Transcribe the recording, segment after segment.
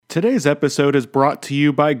Today's episode is brought to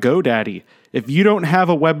you by GoDaddy. If you don't have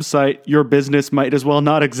a website, your business might as well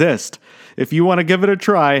not exist. If you want to give it a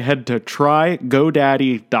try, head to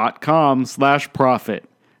trygodaddy.com/profit.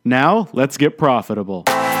 Now, let's get profitable.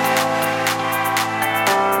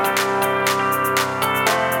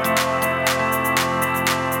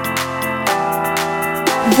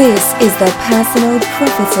 This is the Personal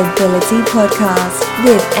Profitability Podcast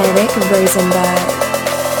with Eric Rosenberg.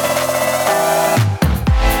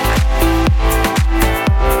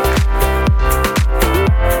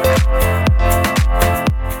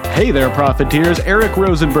 Hey there, profiteers. Eric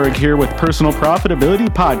Rosenberg here with Personal Profitability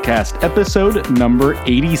Podcast, episode number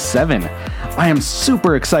 87. I am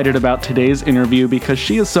super excited about today's interview because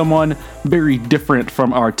she is someone very different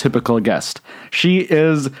from our typical guest. She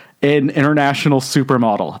is an international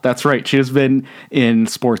supermodel. That's right. She has been in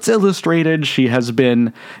Sports Illustrated. She has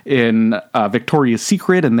been in Victoria's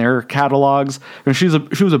Secret and their catalogs. And she was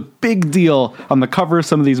a big deal on the cover of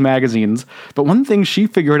some of these magazines. But one thing she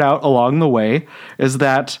figured out along the way is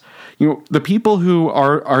that the people who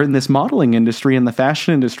are in this modeling industry and the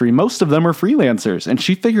fashion industry, most of them are freelancers. And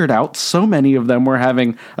she figured out so many of them were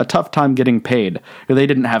having a tough time getting paid. They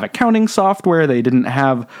didn't have accounting software. They didn't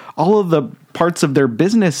have all of the parts of their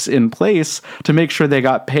business in place to make sure they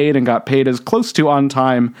got paid and got paid as close to on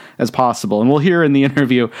time as possible. And we'll hear in the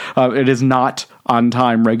interview, it is not on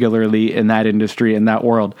time regularly in that industry, in that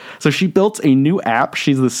world. So she built a new app.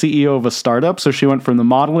 She's the CEO of a startup. So she went from the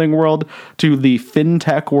modeling world to the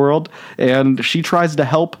fintech world, and she tries to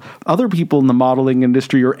help other people in the modeling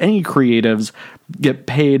industry or any creatives get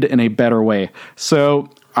paid in a better way. So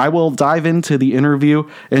I will dive into the interview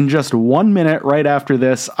in just 1 minute right after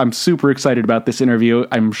this. I'm super excited about this interview.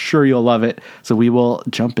 I'm sure you'll love it. So we will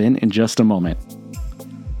jump in just a moment.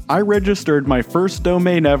 I registered my first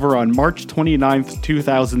domain ever on March 29th,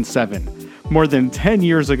 2007. More than 10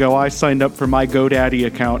 years ago, I signed up for my GoDaddy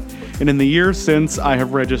account, and in the years since, I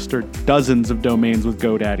have registered dozens of domains with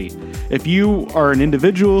GoDaddy. If you are an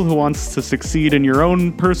individual who wants to succeed in your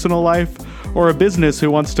own personal life, or a business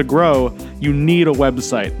who wants to grow, you need a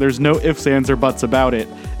website. There's no ifs, ands, or buts about it.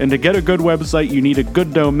 And to get a good website, you need a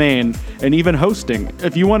good domain and even hosting.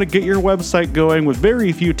 If you want to get your website going with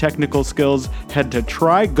very few technical skills, head to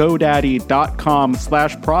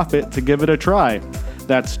trygodaddy.com/profit to give it a try.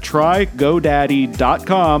 That's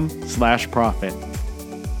trygodaddy.com/profit.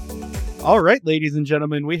 All right, ladies and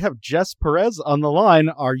gentlemen, we have Jess Perez on the line.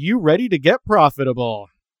 Are you ready to get profitable?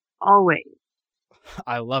 Always.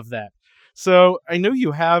 I love that. So I know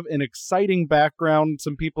you have an exciting background.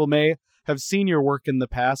 Some people may have seen your work in the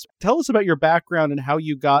past. Tell us about your background and how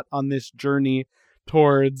you got on this journey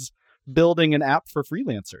towards building an app for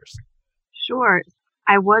freelancers. Sure.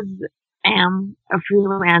 I am a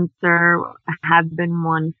freelancer, have been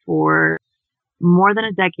one for more than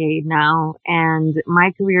a decade now. And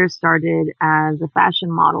my career started as a fashion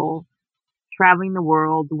model, traveling the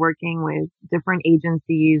world, working with different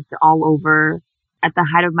agencies all over. At the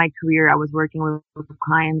height of my career, I was working with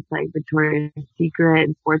clients like Victoria's Secret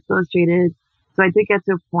and Sports Illustrated. So I did get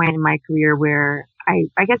to a point in my career where I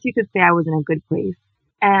guess you could say I was in a good place.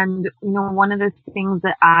 And, one of the things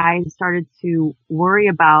that I started to worry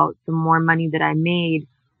about the more money that I made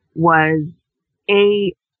was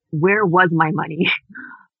A, where was my money?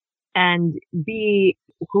 And B,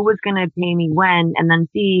 who was going to pay me when? And then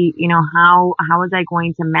C, how was I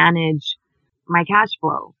going to manage my cash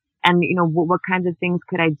flow? And, what kinds of things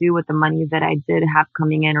could I do with the money that I did have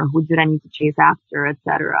coming in, or who did I need to chase after, et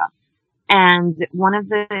cetera. And one of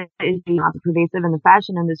the issues pervasive in the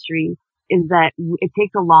fashion industry is that it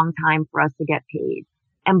takes a long time for us to get paid.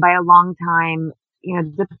 And by a long time,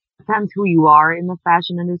 it depends who you are in the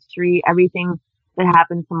fashion industry. Everything that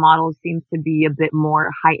happens to models seems to be a bit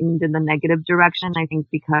more heightened in the negative direction. I think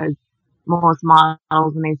because most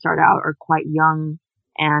models, when they start out, are quite young.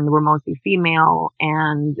 And we're mostly female,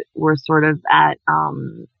 and we're sort of at,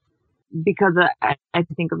 because I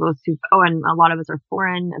think of those two, and a lot of us are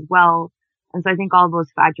foreign as well. And so I think all of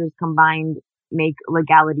those factors combined make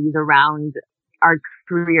legalities around our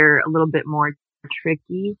career a little bit more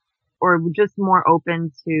tricky, or just more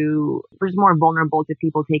open to, we're just more vulnerable to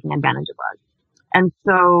people taking advantage of us. And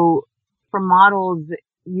so for models,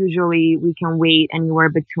 usually we can wait anywhere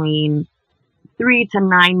between 3 to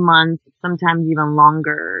 9 months, sometimes even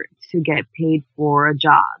longer, to get paid for a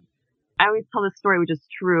job. I always tell this story, which is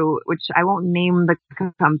true, which I won't name the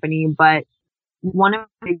company, but one of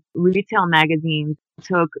the retail magazines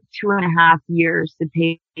took 2.5 years to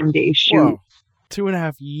pay in day shoot. Whoa,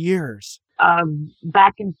 2.5 years.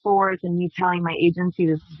 Back and forth, and me telling my agency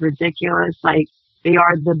this is ridiculous. Like, they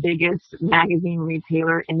are the biggest magazine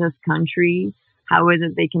retailer in this country. How is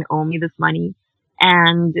it they can owe me this money?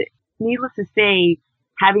 And needless to say,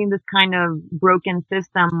 having this kind of broken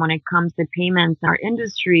system when it comes to payments in our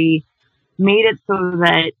industry made it so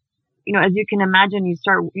that, as you can imagine, you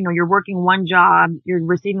start, you're working one job, you're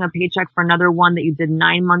receiving a paycheck for another one that you did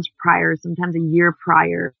 9 months prior, sometimes a year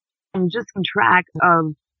prior, and just keeping track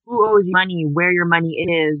of who owes you money, where your money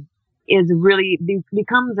is really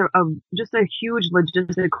becomes just a huge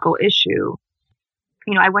logistical issue.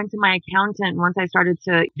 I went to my accountant once I started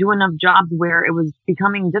to do enough jobs where it was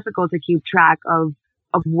becoming difficult to keep track of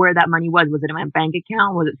where that money was. Was it in my bank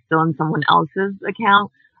account? Was it still in someone else's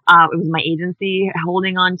account? It was my agency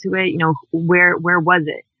holding on to it. Where was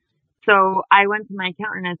it? So I went to my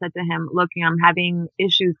accountant and I said to him, look, I'm having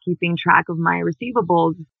issues keeping track of my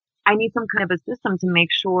receivables. I need some kind of a system to make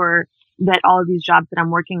sure that all of these jobs that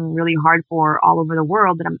I'm working really hard for all over the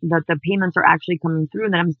world, that the payments are actually coming through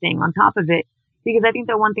and that I'm staying on top of it. Because I think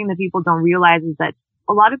the one thing that people don't realize is that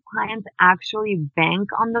a lot of clients actually bank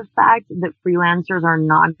on the fact that freelancers are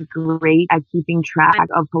not great at keeping track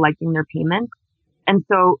of collecting their payments. And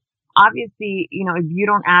so obviously, if you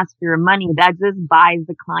don't ask for your money, that just buys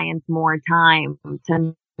the clients more time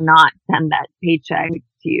to not send that paycheck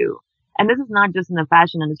to you. And this is not just in the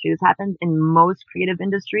fashion industry. This happens in most creative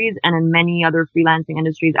industries and in many other freelancing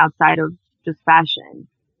industries outside of just fashion.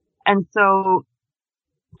 And so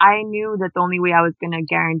I knew that the only way I was going to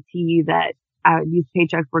guarantee that these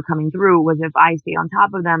paychecks were coming through was if I stayed on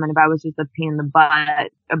top of them and if I was just a pain in the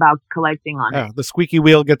butt about collecting on it. The squeaky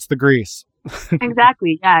wheel gets the grease.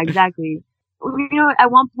 Exactly. Yeah, exactly.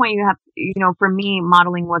 At one point you have, for me,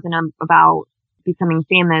 modeling wasn't about becoming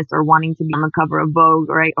famous or wanting to be on the cover of Vogue,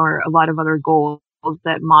 right? Or a lot of other goals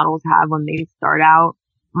that models have when they start out.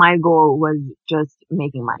 My goal was just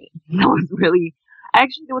making money. That was really,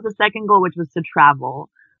 actually there was a second goal, which was to travel.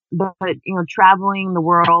 But, traveling the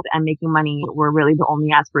world and making money were really the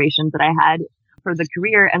only aspirations that I had for the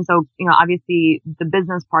career. And so, obviously the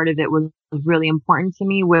business part of it was really important to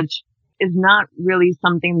me, which is not really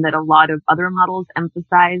something that a lot of other models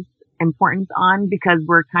emphasize importance on, because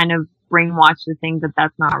we're kind of brainwashed to think that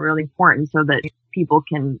that's not really important so that people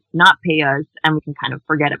can not pay us and we can kind of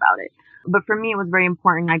forget about it. But for me, it was very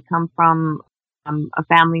important. I come from a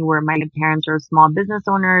family where my parents are small business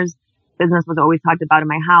owners. Business was always talked about in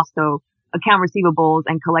my house. So account receivables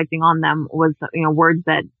and collecting on them was, words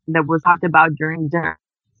that was talked about during dinner.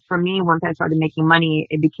 For me, once I started making money,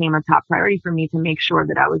 it became a top priority for me to make sure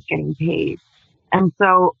that I was getting paid. And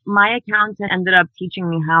so my accountant ended up teaching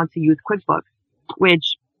me how to use QuickBooks,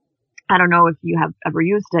 which I don't know if you have ever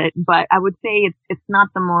used it, but I would say it's not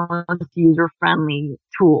the most user-friendly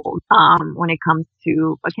tool when it comes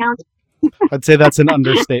to accounting. I'd say that's an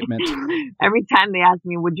understatement. Every time they ask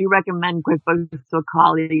me, would you recommend QuickBooks to a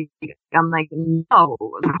colleague? I'm like, no,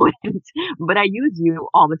 but I use you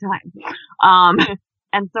all the time.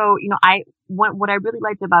 And so, what I really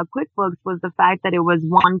liked about QuickBooks was the fact that it was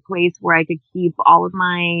one place where I could keep all of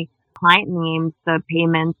my client names, the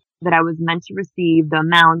payments that I was meant to receive, the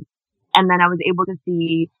amounts, and then I was able to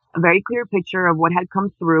see a very clear picture of what had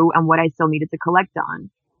come through and what I still needed to collect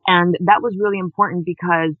on. And that was really important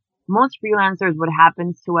because most freelancers, what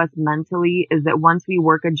happens to us mentally is that once we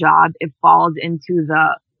work a job, it falls into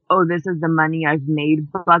the, oh, this is the money I've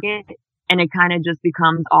made bucket. And it kind of just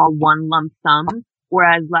becomes all one lump sum.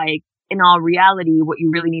 Whereas like in all reality, what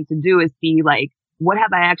you really need to do is see like, what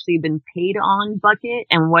have I actually been paid on bucket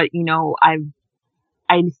and what,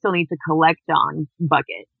 I still need to collect on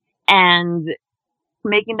bucket. And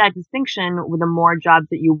making that distinction with the more jobs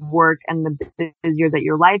that you work and the busier that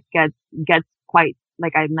your life gets quite,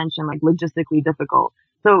 like I mentioned, like logistically difficult.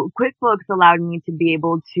 So QuickBooks allowed me to be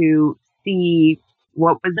able to see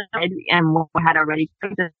what was ahead and what had already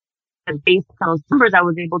collected. And based on those numbers, I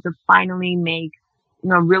was able to finally make,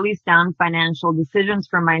 really sound financial decisions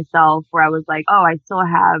for myself where I was like, oh, I still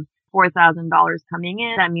have $4,000 coming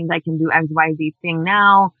in. That means I can do XYZ thing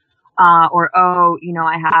now. Or, oh,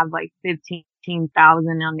 I have like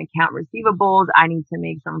 15,000 on account receivables. I need to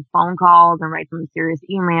make some phone calls and write some serious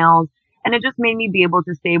emails. And it just made me be able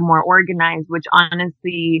to stay more organized, which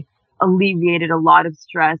honestly alleviated a lot of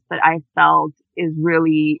stress that I felt is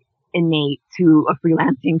really innate to a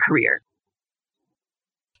freelancing career.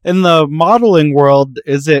 In the modeling world,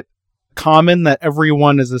 is it common that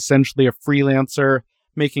everyone is essentially a freelancer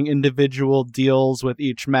making individual deals with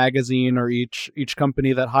each magazine or each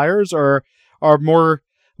company that hires, or are more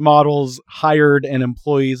models hired and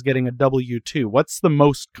employees getting a W-2? What's the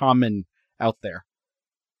most common out there?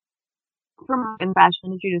 From in fashion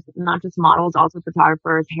industry, just not just models, also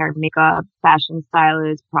photographers, hair and makeup, fashion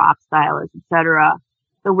stylists, prop stylists, etc.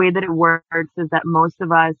 the way that it works is that most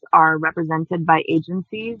of us are represented by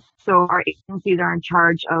agencies. So our agencies are in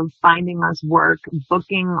charge of finding us work,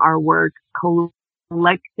 booking our work,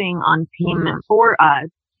 collecting on payment for us,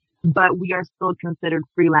 but we are still considered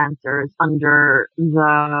freelancers under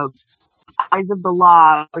the eyes of the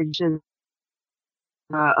law, which is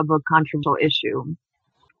of a controversial issue.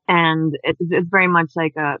 And it's very much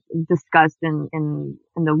like discussed in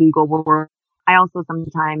the legal world. I also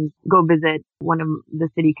sometimes go visit one of the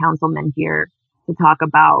city councilmen here to talk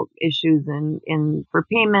about issues in for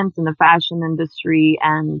payments in the fashion industry,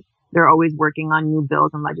 and they're always working on new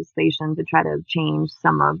bills and legislation to try to change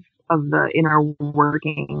some of the inner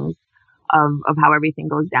workings of how everything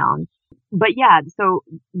goes down. But yeah, so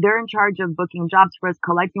they're in charge of booking jobs for us,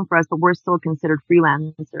 collecting for us, but we're still considered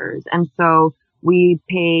freelancers. And so we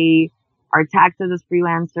pay our taxes as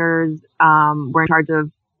freelancers. We're in charge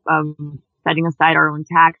of setting aside our own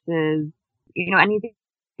taxes. You know, anything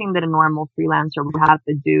that a normal freelancer would have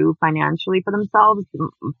to do financially for themselves, you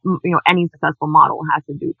know, any successful model has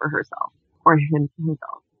to do for herself or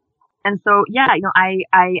himself. And so, yeah, you know,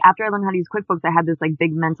 I after I learned how to use QuickBooks, I had this like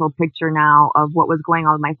big mental picture now of what was going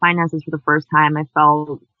on with my finances for the first time. I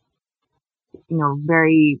felt, you know,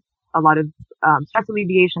 a lot of stress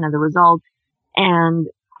alleviation as a result. And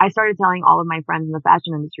I started telling all of my friends in the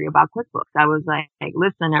fashion industry about QuickBooks. I was like,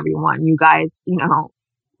 listen, everyone, you guys, you know,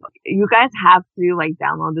 you guys have to like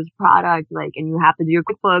download this product, like, and you have to do your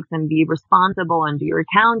QuickBooks and be responsible and do your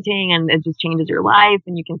accounting, and it just changes your life.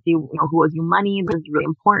 And you can see, you know, who owes you money. This is really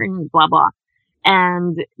important, blah, blah.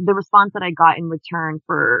 And the response that I got in return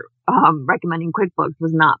for recommending QuickBooks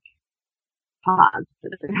was not positive,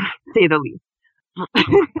 to say the least.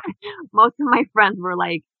 Most of my friends were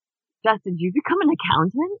like, Jess, did you become an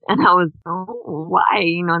accountant? And I was, oh, why?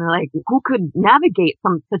 You know, and they're like, who could navigate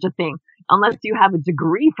from such a thing? Unless you have a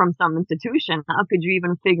degree from some institution, how could you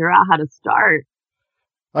even figure out how to start?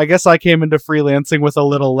 I guess I came into freelancing with a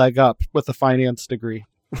little leg up with a finance degree.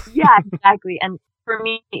 Yeah, exactly. And for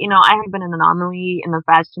me, you know, I have been an anomaly in the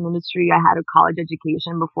fashion industry. I had a college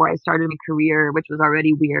education before I started my career, which was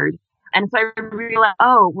already weird. And so I realized,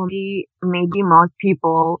 oh, well, maybe most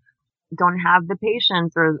people don't have the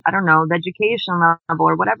patience or, I don't know, the education level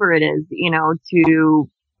or whatever it is, you know, to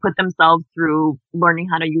put themselves through learning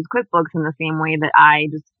how to use QuickBooks in the same way that I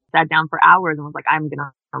just sat down for hours and was like, I'm going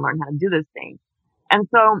to learn how to do this thing. And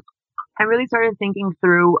so I really started thinking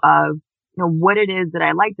through of, you know, what it is that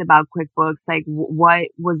I liked about QuickBooks, like what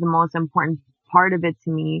was the most important part of it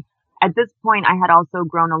to me. At this point, I had also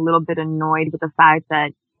grown a little bit annoyed with the fact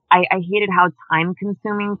that I hated how time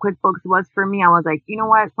consuming QuickBooks was for me. I was like, you know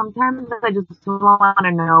what? Sometimes I just want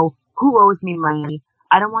to know who owes me money.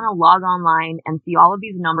 I don't want to log online and see all of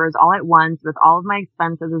these numbers all at once with all of my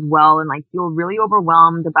expenses as well, and like feel really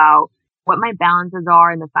overwhelmed about what my balances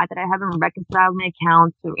are and the fact that I haven't reconciled my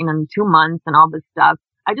accounts in 2 months and all this stuff.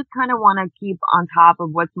 I just kind of want to keep on top of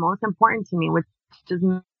what's most important to me, which is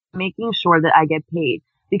making sure that I get paid.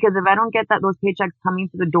 Because if I don't get those paychecks coming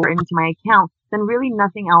through the door into my account, then really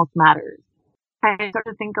nothing else matters. I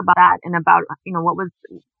started to think about that and about, you know, what was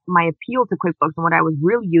my appeal to QuickBooks and what I was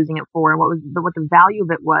really using it for and what the value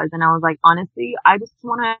of it was. And I was like, honestly, I just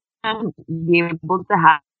want to be able to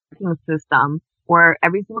have a system where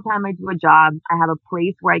every single time I do a job, I have a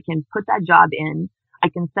place where I can put that job in. I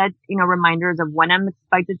can set, you know, reminders of when I'm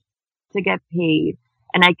expected to get paid,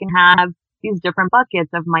 and I can have these different buckets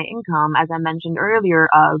of my income, as I mentioned earlier,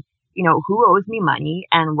 of, you know, who owes me money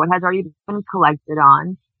and what has already been collected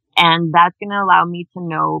on. And that's going to allow me to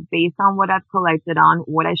know, based on what I've collected on,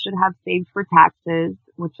 what I should have saved for taxes,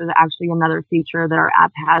 which is actually another feature that our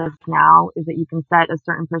app has now, is that you can set a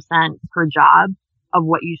certain percent per job of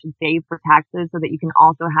what you should save for taxes, so that you can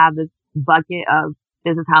also have this bucket of,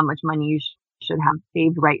 this is how much money you should have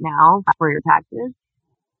saved right now for your taxes.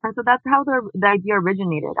 And so that's how the idea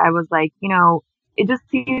originated. I was like, you know, it just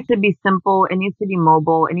needs to be simple. It needs to be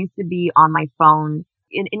mobile. It needs to be on my phone.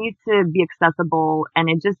 It needs to be accessible, and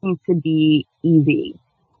it just needs to be easy.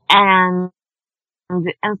 And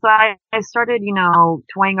so I started, you know,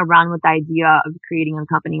 toying around with the idea of creating a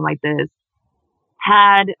company like this.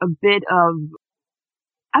 Had a bit of,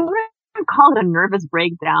 I wouldn't call it a nervous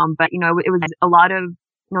breakdown, but, you know, it was a lot of, you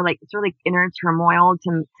know, like sort of like inner turmoil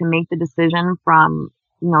to make the decision from,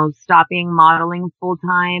 you know, stopping modeling full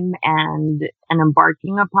time and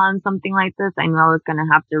embarking upon something like this. I know I was going to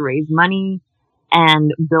have to raise money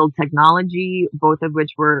and build technology, both of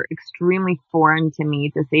which were extremely foreign to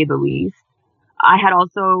me, to say the least. I had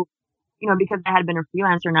also, you know, because I had been a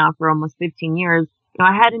freelancer now for almost 15 years, you know,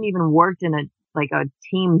 I hadn't even worked in a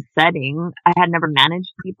team setting. I had never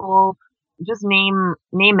managed people. Just name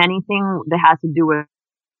anything that has to do with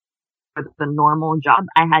the normal job,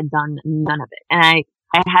 I had done none of it. And I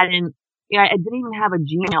hadn't, I didn't even have a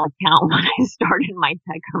Gmail account when I started my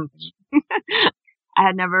tech company. I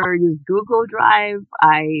had never used Google Drive.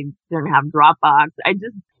 I didn't have Dropbox.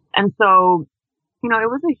 And so, it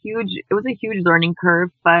was a huge learning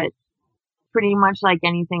curve, but pretty much like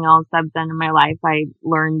anything else I've done in my life, I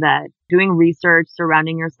learned that doing research,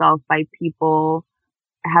 surrounding yourself by people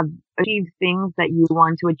have achieved things that you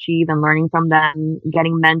want to achieve and learning from them,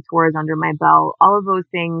 getting mentors under my belt, all of those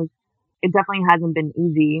things, it definitely hasn't been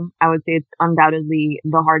easy. I would say it's undoubtedly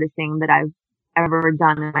the hardest thing that I've ever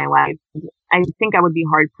done in my life. I think I would be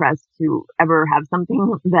hard pressed to ever have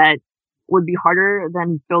something that would be harder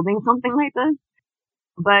than building something like this.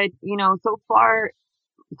 But, so far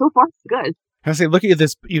it's good. I say, looking at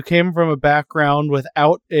this, you came from a background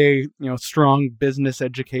without a strong business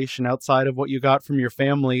education outside of what you got from your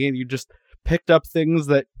family, and you just picked up things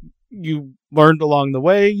that you learned along the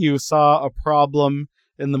way. You saw a problem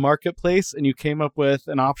in the marketplace, and you came up with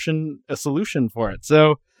a solution for it.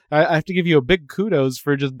 So I have to give you a big kudos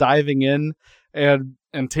for just diving in and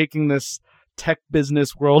taking this tech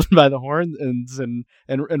business world by the horns and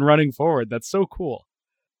running forward. That's so cool.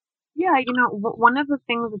 Yeah, one of the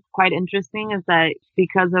things that's quite interesting is that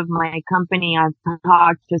because of my company, I've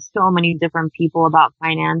talked to so many different people about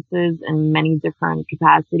finances in many different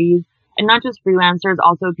capacities, and not just freelancers,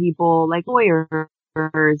 also people like lawyers,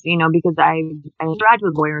 because I interact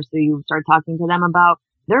with lawyers, so you start talking to them about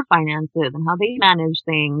their finances and how they manage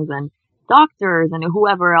things, and doctors and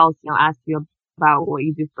whoever else, asks you about what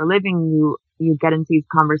you do for a living, you get into these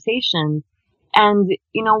conversations. And,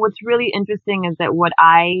 what's really interesting is that what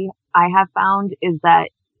I have found is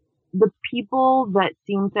that the people that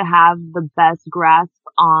seem to have the best grasp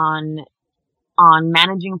on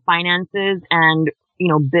managing finances and,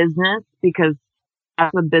 business, because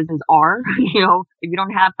that's what business are. If you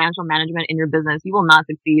don't have financial management in your business, you will not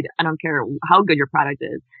succeed. I don't care how good your product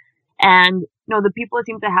is. And, the people that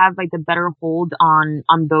seem to have like the better hold on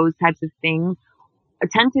those types of things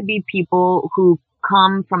tend to be people who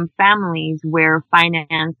come from families where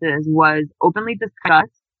finances was openly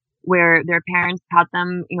discussed, where their parents taught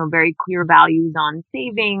them, very clear values on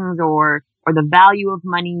savings or the value of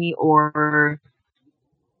money or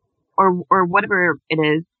whatever it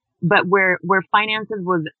is, but where finances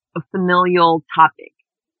was a familial topic.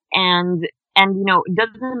 And it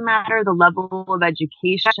doesn't matter the level of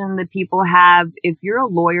education that people have. If you're a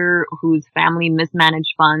lawyer whose family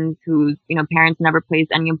mismanaged funds, whose, parents never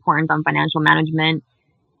placed any importance on financial management,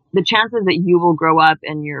 the chances that you will grow up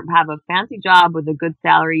and have a fancy job with a good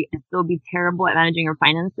salary and still be terrible at managing your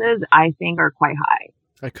finances, I think are quite high.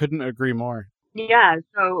 I couldn't agree more. Yeah.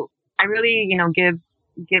 So I really, give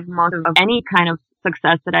most of any kind of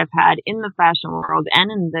success that I've had in the fashion world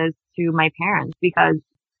and in this to my parents, because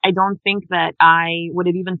I don't think that I would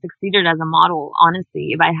have even succeeded as a model, honestly,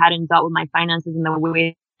 if I hadn't dealt with my finances in the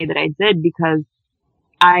way that I did, because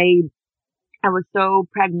I was so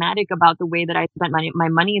pragmatic about the way that I spent my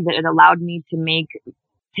money that it allowed me to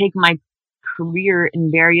take my career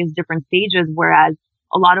in various different stages. Whereas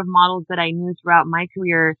a lot of models that I knew throughout my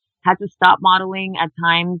career had to stop modeling at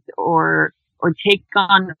times or take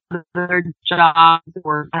on other jobs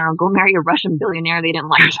or, go marry a Russian billionaire they didn't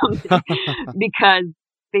like or something because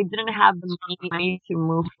they didn't have the money to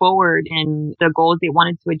move forward in the goals they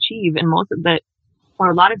wanted to achieve. And most of it, or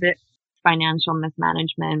a lot of it, financial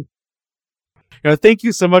mismanagement. Thank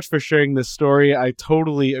you so much for sharing this story. I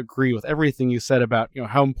totally agree with everything you said about,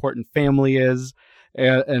 how important family is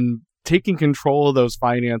and taking control of those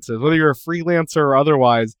finances, whether you're a freelancer or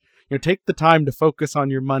otherwise. Take the time to focus on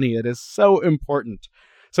your money. It is so important.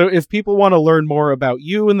 So if people want to learn more about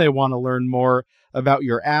you and they want to learn more about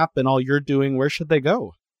your app and all you're doing, where should they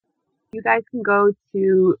go? You guys can go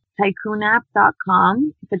to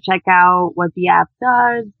tycoonapp.com to check out what the app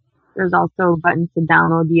does. There's also buttons to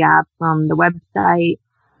download the app from the website.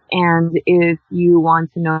 And if you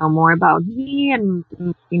want to know more about me and,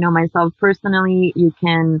 myself personally, you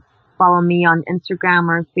can follow me on Instagram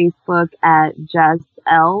or Facebook at Jess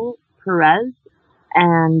L. Perez.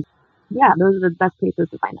 And yeah, those are the best places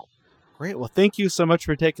to find us. Great. Well, thank you so much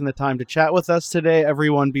for taking the time to chat with us today.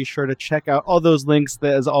 Everyone, be sure to check out all those links.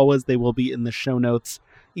 As always, they will be in the show notes.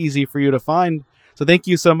 Easy for you to find. So thank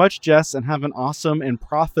you so much, Jess, and have an awesome and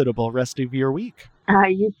profitable rest of your week.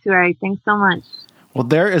 You too, Ari. Thanks so much. Well,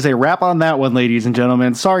 there is a wrap on that one, ladies and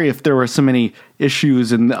gentlemen. Sorry if there were so many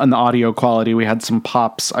issues in the audio quality. We had some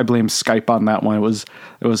pops. I blame Skype on that one.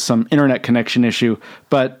 It was some internet connection issue.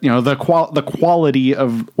 But the quality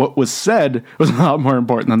of what was said was a lot more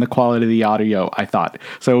important than the quality of the audio, I thought.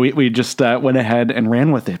 So we just went ahead and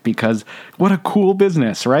ran with it, because what a cool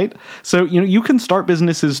business, right? So you can start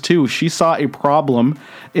businesses too. She saw a problem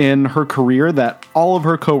in her career that all of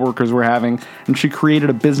her coworkers were having, and she created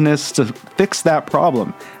a business to fix that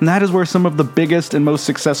problem. And that is where some of the biggest and most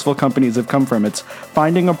successful companies have come from. It's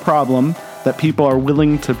finding a problem that people are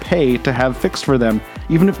willing to pay to have fixed for them,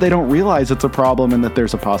 even if they don't realize it's a problem and that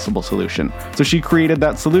there's a possible solution. So she created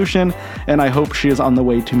that solution, and I hope she is on the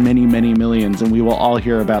way to many, many millions, and we will all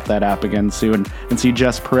hear about that app again soon and see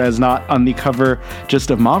Jess Perez not on the cover just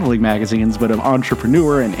of modeling magazines, but of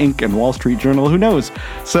Entrepreneur and Inc. and Wall Street Journal. Who knows?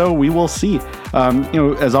 So we will see.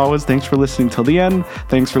 As always, thanks for listening till the end.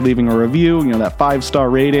 Thanks for leaving a review, that 5-star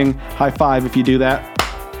rating. High five if you do that.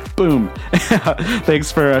 Boom.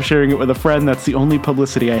 Thanks for sharing it with a friend. That's the only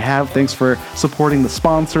publicity I have. Thanks for supporting the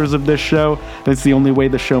sponsors of this show. That's the only way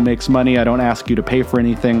the show makes money. I don't ask you to pay for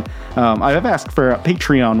anything. I have asked for a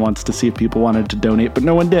Patreon once to see if people wanted to donate, but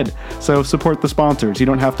no one did. So support the sponsors. You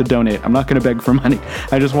don't have to donate. I'm not going to beg for money.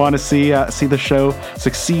 I just want to see the show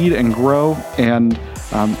succeed and grow, and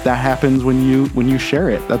that happens when you share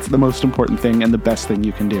it. That's the most important thing and the best thing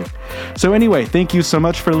you can do. So anyway, thank you so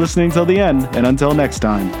much for listening till the end, and until next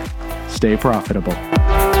time, stay profitable.